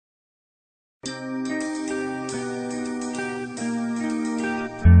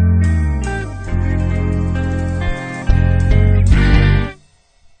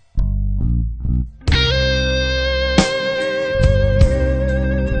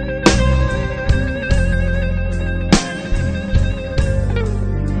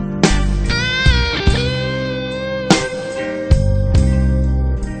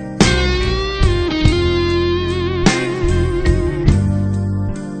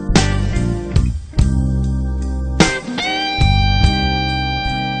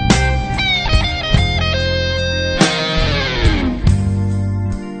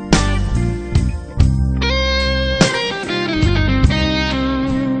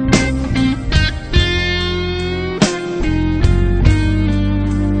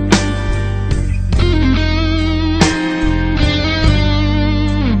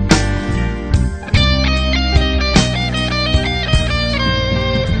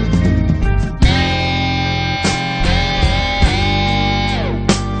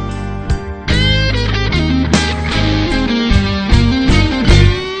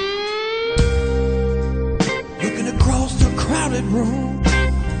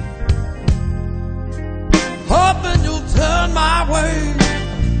hoping you'll turn my way.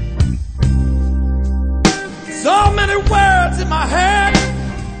 So many words in my head,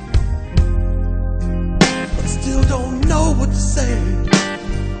 but still don't know what to say.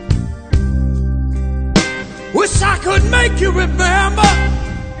 Wish I could make you remember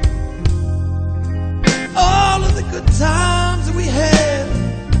all of the good times that we had.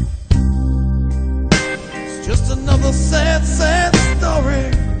 It's just another sad, sad story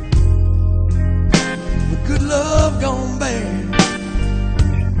with good love gone bad.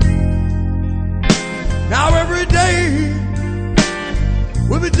 Now every day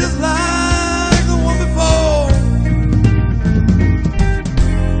will be just like the one before.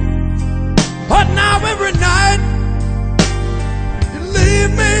 But now every night you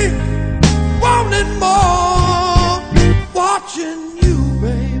leave me wanting more, watching you,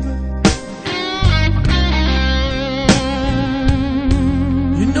 baby.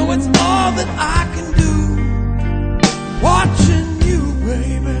 You know it's all that I can do, watching you,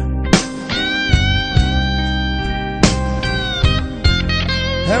 baby.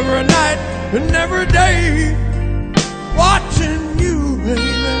 Every night and every day, watching you,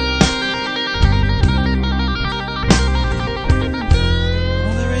 baby.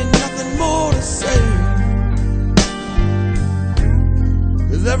 Oh, there ain't nothing more to say,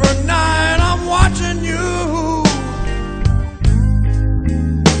 'cause every night I'm watching you,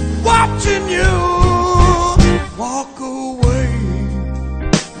 watching you walk away.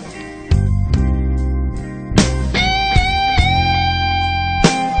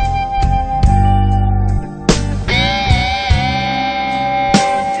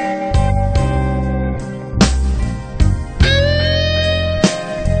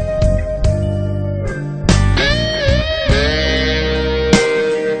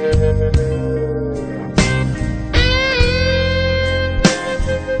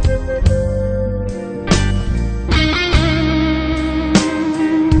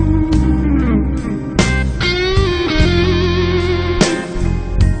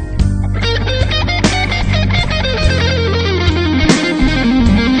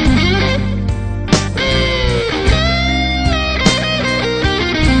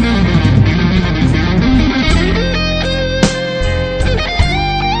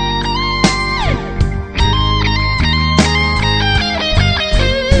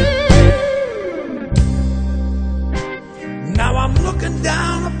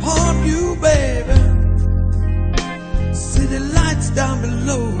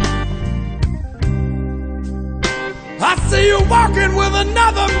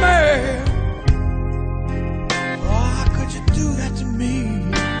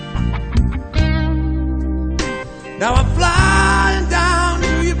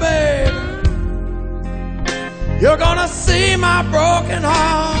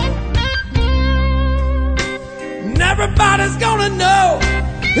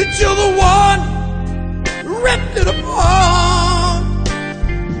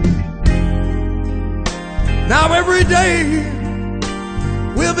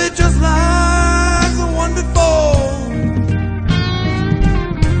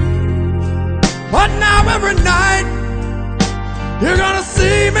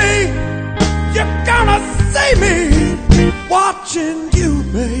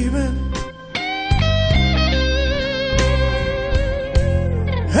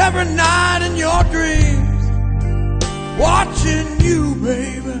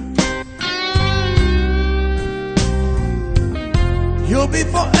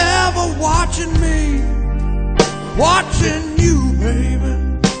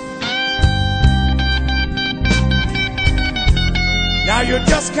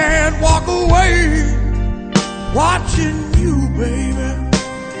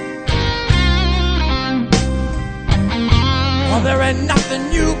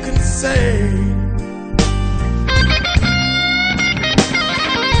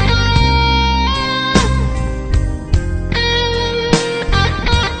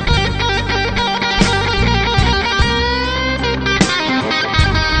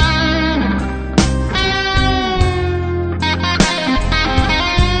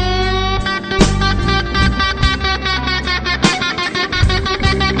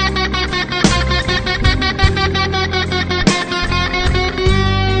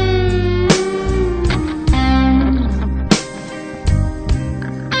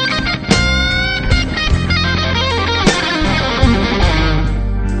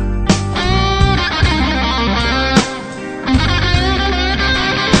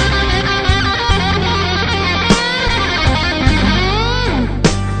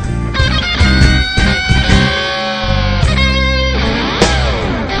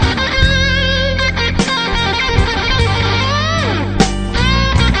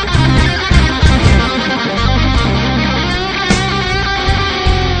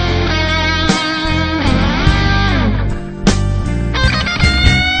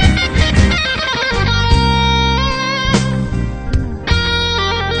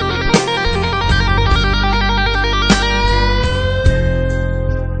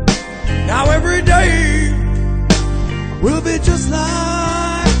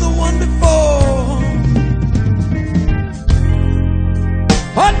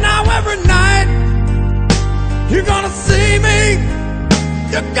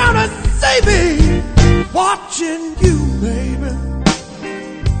 you're gonna see me watching you, baby.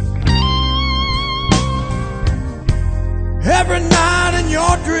 Every night in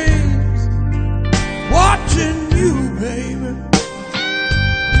your dreams, watching you, baby.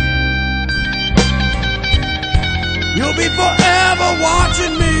 You'll be forever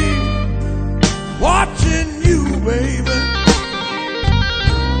watching me, watching you, baby.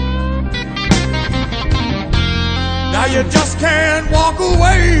 Now you just can't walk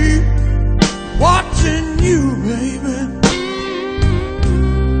away, watching